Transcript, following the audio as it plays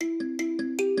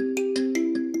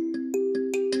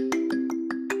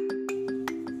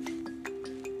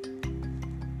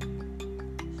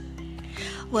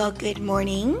Well, good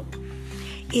morning.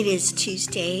 It is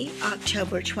Tuesday,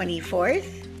 October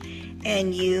 24th,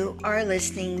 and you are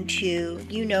listening to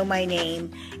You Know My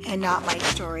Name and Not My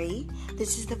Story.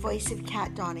 This is the voice of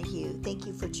Kat Donahue. Thank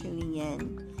you for tuning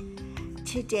in.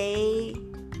 Today,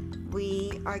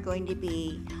 we are going to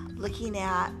be looking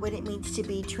at what it means to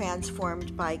be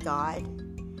transformed by God.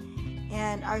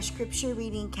 And our scripture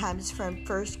reading comes from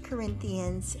 1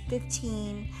 Corinthians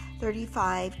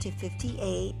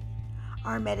 15:35-58.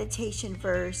 Our meditation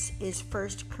verse is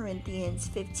 1 Corinthians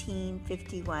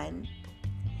 15:51.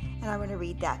 And I'm going to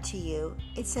read that to you.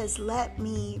 It says, "Let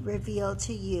me reveal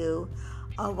to you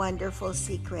a wonderful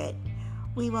secret.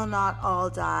 We will not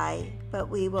all die, but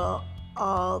we will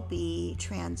all be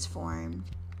transformed."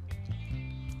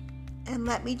 And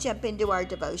let me jump into our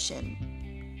devotion.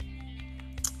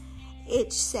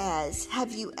 It says,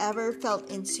 have you ever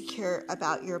felt insecure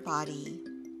about your body?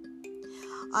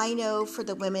 I know for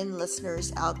the women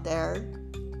listeners out there,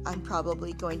 I'm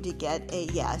probably going to get a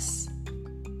yes.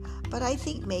 But I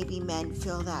think maybe men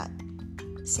feel that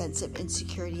sense of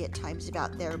insecurity at times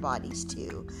about their bodies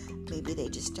too. Maybe they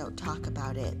just don't talk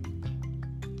about it.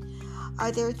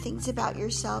 Are there things about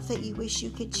yourself that you wish you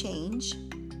could change?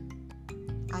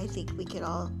 I think we could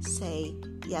all say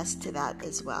yes to that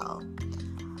as well.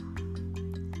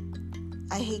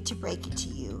 I hate to break it to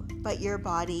you, but your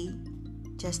body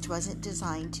just wasn't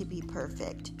designed to be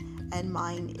perfect, and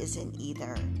mine isn't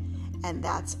either. And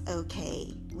that's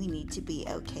okay. We need to be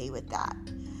okay with that.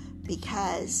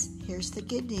 Because here's the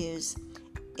good news.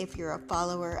 If you're a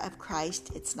follower of Christ,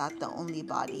 it's not the only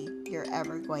body you're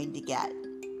ever going to get.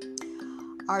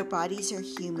 Our bodies are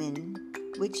human,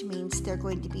 which means they're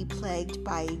going to be plagued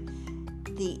by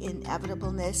the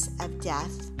inevitableness of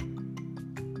death.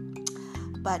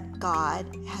 But God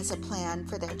has a plan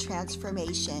for their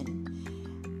transformation.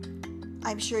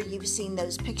 I'm sure you've seen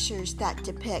those pictures that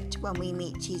depict when we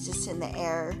meet Jesus in the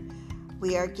air,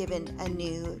 we are given a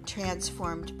new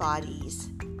transformed bodies.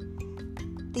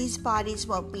 These bodies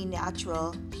won't be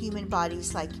natural human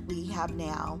bodies like we have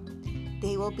now.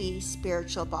 They will be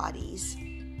spiritual bodies.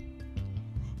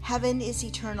 Heaven is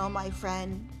eternal, my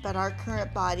friend, but our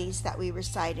current bodies that we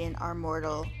reside in are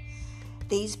mortal.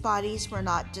 These bodies were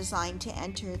not designed to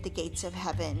enter the gates of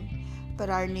heaven,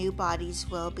 but our new bodies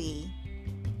will be.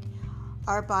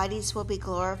 Our bodies will be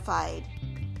glorified.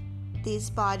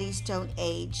 These bodies don't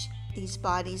age. These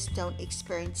bodies don't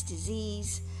experience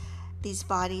disease. These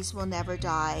bodies will never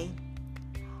die.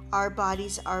 Our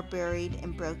bodies are buried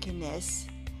in brokenness,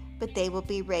 but they will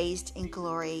be raised in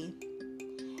glory.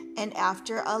 And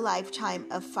after a lifetime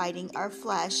of fighting our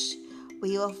flesh,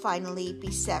 we will finally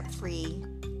be set free.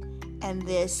 And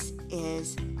this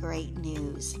is great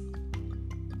news.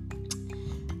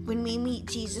 When we meet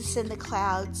Jesus in the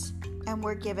clouds, and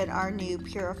we're given our new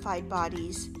purified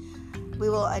bodies, we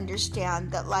will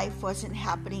understand that life wasn't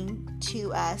happening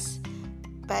to us,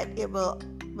 but it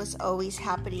was always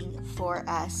happening for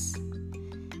us,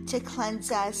 to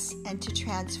cleanse us and to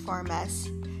transform us,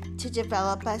 to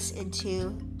develop us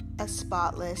into a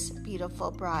spotless,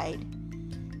 beautiful bride,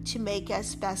 to make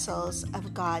us vessels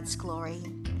of God's glory.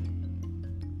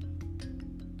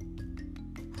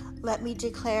 Let me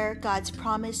declare God's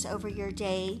promise over your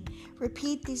day.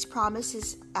 Repeat these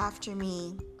promises after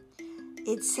me.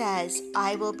 It says,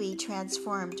 I will be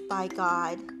transformed by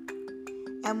God.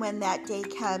 And when that day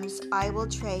comes, I will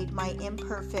trade my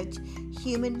imperfect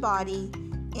human body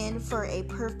in for a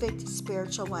perfect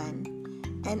spiritual one.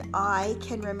 And I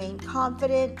can remain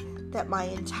confident that my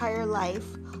entire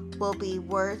life will be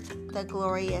worth the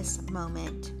glorious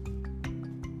moment.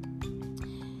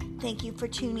 Thank you for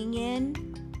tuning in.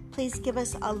 Please give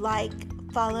us a like,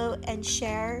 follow, and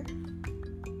share.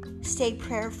 Stay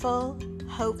prayerful,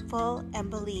 hopeful, and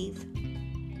believe.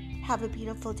 Have a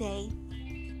beautiful day.